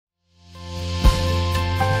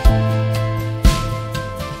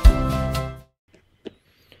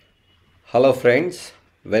Hello friends,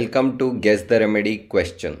 welcome to Guess the Remedy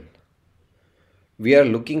question. We are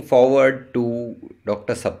looking forward to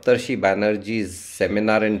Dr. Saptarshi Banerjee's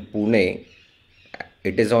seminar in Pune.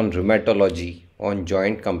 It is on rheumatology, on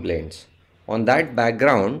joint complaints. On that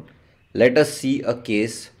background, let us see a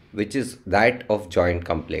case which is that of joint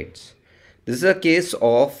complaints. This is a case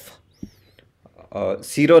of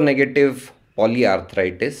seronegative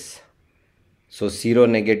polyarthritis, so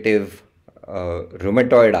seronegative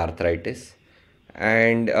rheumatoid arthritis,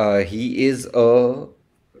 and he is a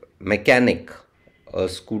mechanic, a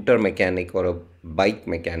scooter mechanic or a bike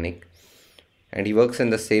mechanic, and he works in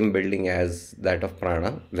the same building as that of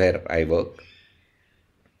Prana where I work.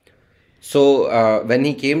 So when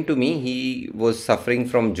he came to me, he was suffering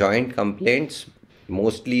from joint complaints,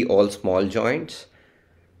 mostly all small joints.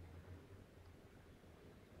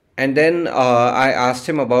 And then I asked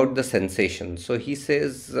him about the sensation. So he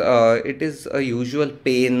says it is a usual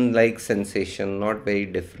pain like sensation, not very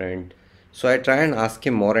different. So I try and ask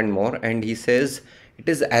him more and more, and he says it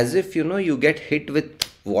is as if you get hit with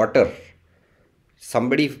water.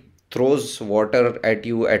 Somebody throws water at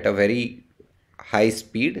you at a very high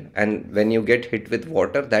speed, and when you get hit with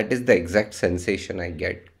water, that is the exact sensation I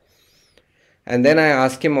get. And then I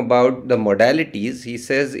ask him about the modalities. He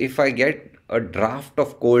says if I get a draft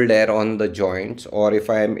of cold air on the joints, or if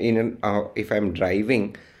if I'm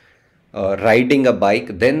driving, riding a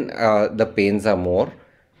bike, then the pains are more.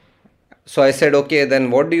 So I said, okay,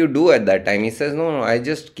 then what do you do at that time? He says, no, I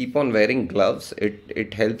just keep on wearing gloves.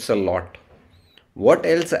 It helps a lot. What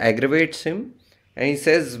else aggravates him? And he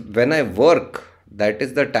says, when I work, that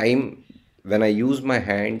is the time when I use my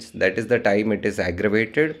hands, that is the time it is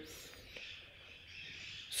aggravated.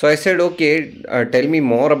 So I said, okay, tell me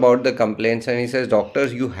more about the complaints. And he says,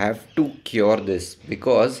 doctors, you have to cure this,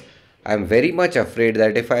 because I'm very much afraid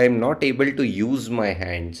that if I am not able to use my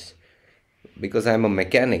hands, because I'm a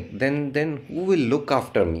mechanic, then who will look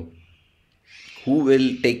after me? Who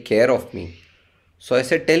will take care of me? So I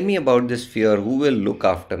said, tell me about this fear. Who will look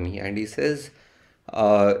after me? And he says,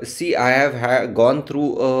 see, I have gone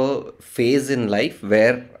through a phase in life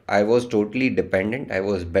where I was totally dependent. I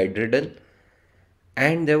was bedridden,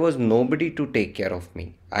 and there was nobody to take care of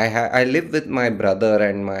me. I live with my brother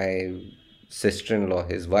and my sister-in-law,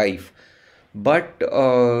 his wife, but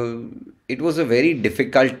it was a very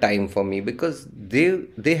difficult time for me because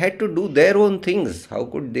they had to do their own things. How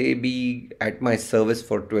could they be at my service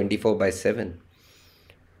for 24/7?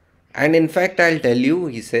 And in fact, I'll tell you,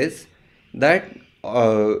 he says that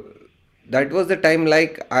uh, that was the time,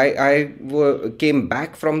 like came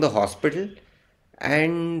back from the hospital,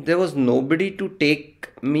 and there was nobody to take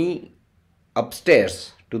me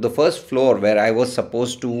upstairs to the first floor where I was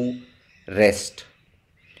supposed to rest,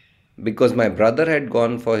 because my brother had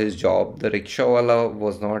gone for his job. The rickshawala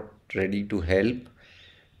was not ready to help.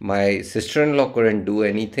 My sister-in-law couldn't do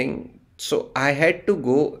anything. So I had to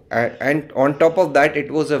go, and on top of that,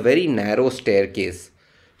 it was a very narrow staircase.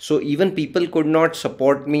 So even people could not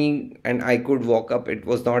support me, and I could walk up. It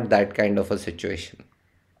was not that kind of a situation.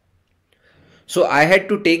 So I had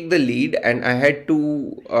to take the lead, and I had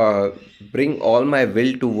to bring all my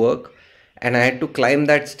will to work, and I had to climb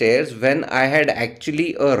that stairs when I had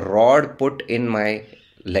actually a rod put in my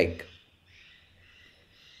leg.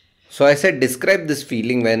 So I said, describe this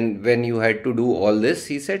feeling when you had to do all this.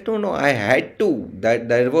 He said, no, I had to. That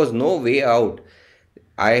there was no way out.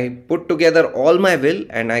 I put together all my will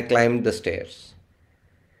and I climbed the stairs.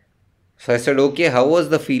 So I said, okay, how was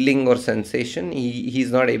the feeling or sensation?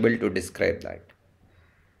 He's not able to describe that.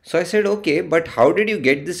 So I said, okay, but how did you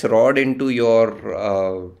get this rod into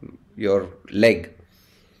your leg?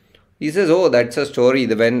 He says, oh, that's a story.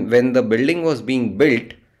 When the building was being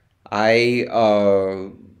built, I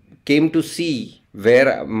came to see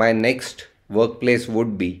where my next workplace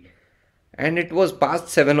would be. And it was past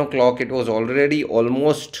 7 o'clock. It was already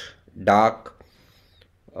almost dark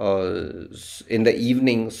in the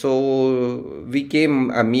evening. So we came,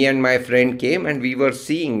 me and my friend came, and we were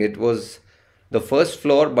seeing. It was the first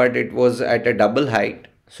floor, but it was at a double height.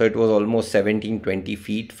 So it was almost 17-20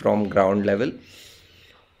 feet from ground level.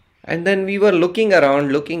 And then we were looking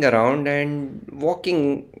around and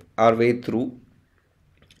walking our way through.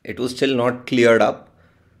 It was still not cleared up.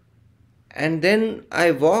 And then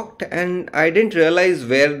I walked, and I didn't realize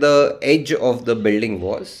where the edge of the building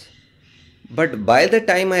was. But by the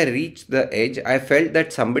time I reached the edge, I felt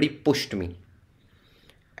that somebody pushed me.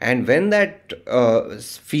 And when that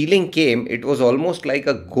feeling came, it was almost like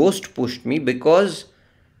a ghost pushed me, because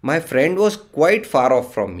my friend was quite far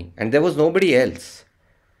off from me and there was nobody else.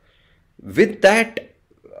 With that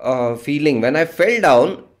feeling, when I fell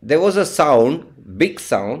down, there was a sound, big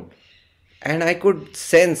sound, and I could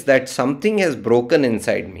sense that something has broken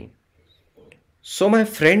inside me. So my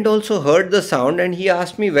friend also heard the sound and he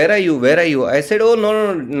asked me, "Where are you? Where are you?" I said, "Oh, no,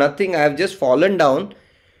 no, no, nothing. I have just fallen down.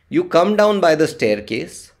 You come down by the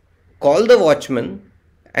staircase, call the watchman,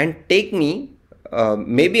 and take me.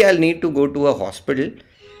 Maybe I'll need to go to a hospital.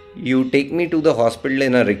 You take me to the hospital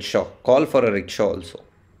in a rickshaw. Call for a rickshaw also."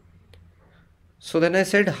 So then I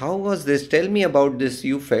said, "How was this? Tell me about this.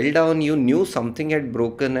 You fell down, you knew something had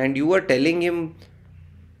broken, and you were telling him,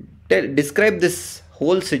 describe this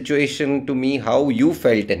whole situation to me, how you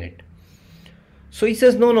felt in it." So he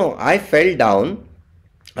says, "No, no, I fell down.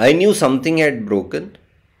 I knew something had broken.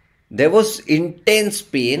 There was intense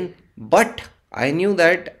pain, but I knew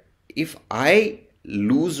that if I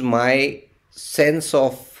lose my sense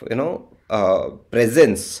of,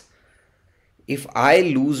 presence, if I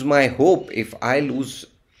lose my hope, if I lose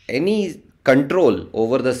any control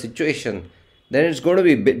over the situation, then it's going to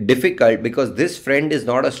be a bit difficult because this friend is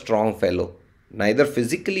not a strong fellow, neither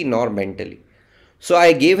physically nor mentally." So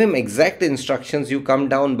I gave him exact instructions. "You come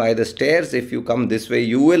down by the stairs. If you come this way,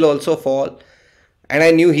 you will also fall." And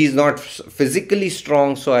I knew he's not physically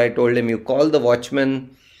strong. So I told him, "You call the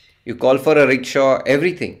watchman, you call for a rickshaw,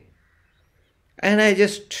 everything." And I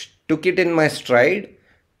just took it in my stride.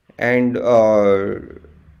 And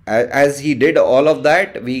as he did all of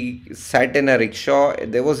that, we sat in a rickshaw.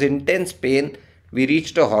 There was intense pain. We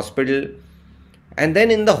reached a hospital. And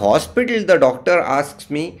then in the hospital, the doctor asks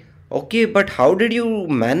me, "Okay, but how did you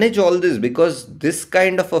manage all this? Because this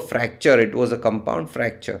kind of a fracture, it was a compound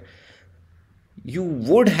fracture. You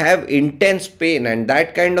would have intense pain, and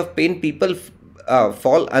that kind of pain, people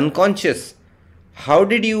fall unconscious. How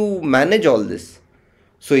did you manage all this?"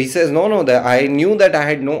 So he says, "No, no, I knew that I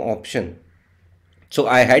had no option. So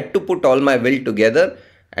I had to put all my will together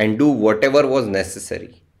and do whatever was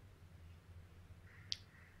necessary."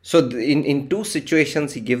 So in two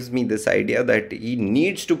situations, he gives me this idea that he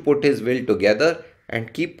needs to put his will together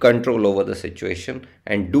and keep control over the situation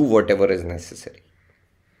and do whatever is necessary.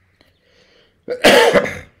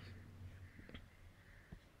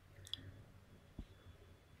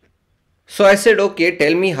 So I said, "Okay,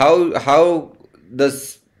 tell me how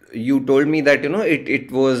this." You told me that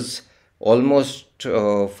it was almost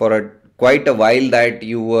for a quite a while that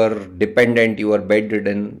you were dependent, you were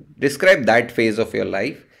bedridden. Describe that phase of your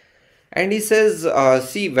life. And he says,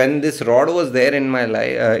 "See, when this rod was there in my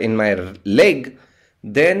in my leg,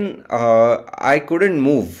 then I couldn't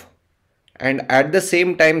move, and at the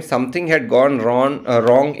same time something had gone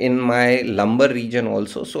wrong in my lumbar region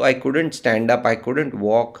also. So I couldn't stand up, I couldn't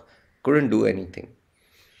walk, couldn't do anything.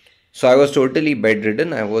 So I was totally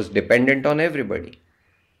bedridden. I was dependent on everybody."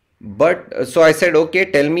 But so I said, "Okay,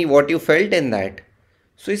 tell me what you felt in that."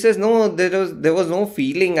 So he says, "No, there was no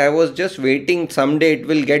feeling. I was just waiting. Someday it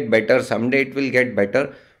will get better. Someday it will get better."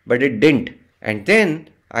 But it didn't. And then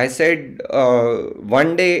I said,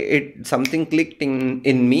 one day something clicked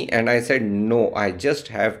in me, and I said, "No, I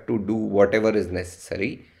just have to do whatever is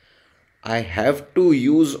necessary. I have to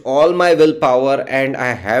use all my willpower and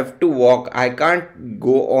I have to walk. I can't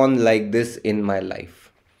go on like this in my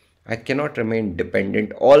life. I cannot remain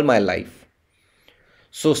dependent all my life."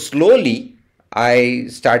 So slowly, I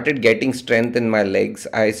started getting strength in my legs.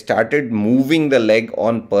 I started moving the leg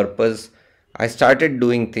on purpose. I started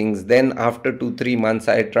doing things. Then after 2-3 months,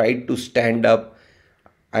 I tried to stand up.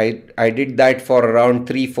 I did that for around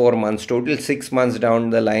 3-4 months. Total 6 months down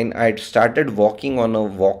the line, I started walking on a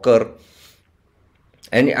walker.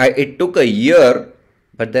 And it took a year,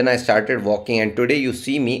 but then I started walking. And today you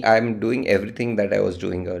see me, I'm doing everything that I was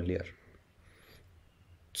doing earlier.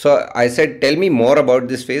 So I said, "Tell me more about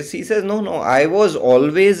this phase." He says, "No, no, I was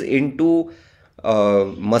always into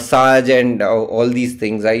massage and all these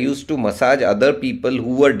things. I used to massage other people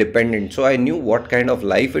who were dependent. So I knew what kind of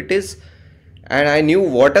life it is. And I knew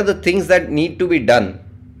what are the things that need to be done.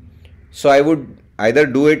 So I would either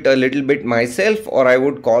do it a little bit myself, or I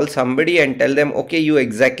would call somebody and tell them, "Okay, you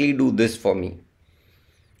exactly do this for me.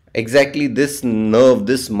 Exactly this nerve,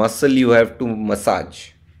 this muscle you have to massage."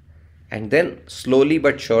 And then slowly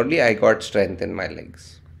but surely I got strength in my legs.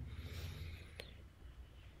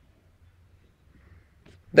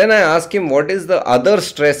 Then I asked him what is the other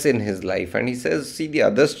stress in his life. And he says, "See, the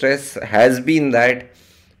other stress has been that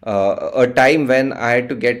a time when I had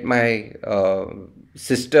to get my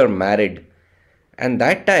sister married. And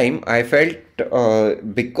that time I felt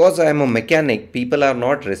because I am a mechanic, people are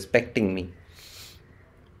not respecting me.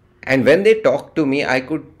 And when they talk to me, I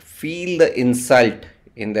could feel the insult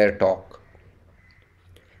in their talk.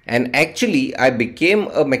 And actually, I became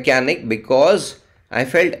a mechanic because I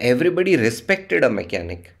felt everybody respected a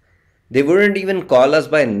mechanic. They wouldn't even call us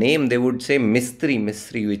by name. They would say Mistri,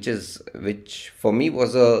 Mistri, which for me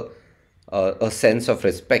was a sense of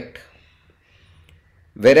respect.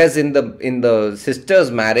 Whereas in the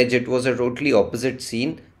sister's marriage, it was a totally opposite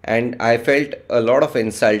scene, and I felt a lot of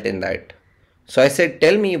insult in that. So I said,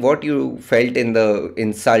 "Tell me what you felt in the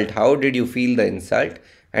insult. How did you feel the insult?"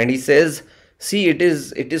 And he says, "See, it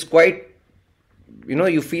is quite,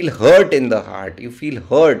 you feel hurt in the heart. You feel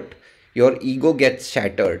hurt. Your ego gets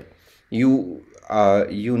shattered. You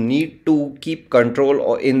need to keep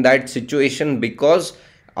control in that situation, because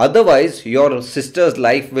otherwise your sister's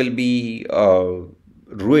life will be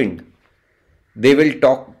ruined. They will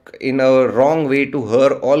talk in a wrong way to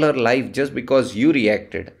her all her life just because you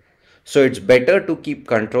reacted. So it's better to keep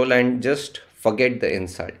control and just forget the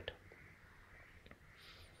insult."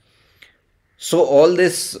 So all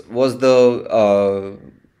this was the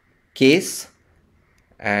case,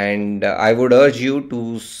 and I would urge you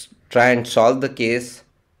to try and solve the case,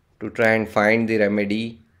 to try and find the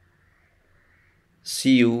remedy.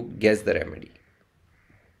 See you guess the remedy.